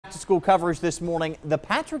back to school coverage this morning, the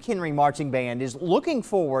Patrick Henry Marching Band is looking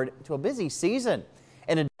forward to a busy season.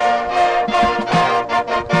 In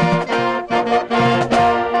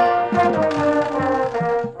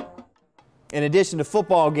addition to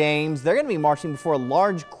football games, they're going to be marching before a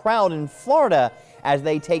large crowd in Florida as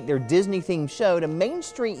they take their Disney-themed show to Main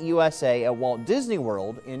Street USA at Walt Disney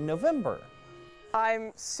World in November.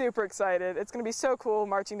 I'm super excited. It's going to be so cool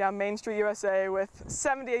marching down Main Street USA with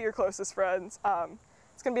 70 of your closest friends.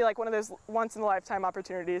 It's going to be like one of those once-in-a-lifetime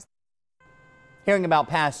opportunities. Hearing about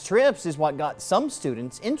past trips is what got some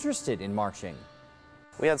students interested in marching.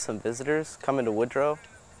 We had some visitors come into Woodrow,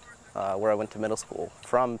 where I went to middle school,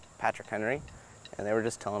 from Patrick Henry, and they were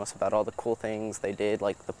just telling us about all the cool things they did,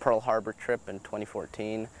 like the Pearl Harbor trip in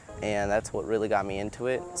 2014, and that's what really got me into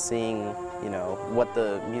it, seeing, what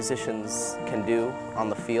the musicians can do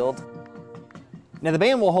on the field. Now, the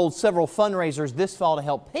band will hold several fundraisers this fall to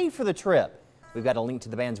help pay for the trip. We've got a link to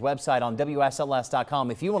the band's website on WSLS.com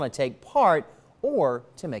if you want to take part or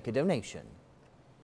to make a donation.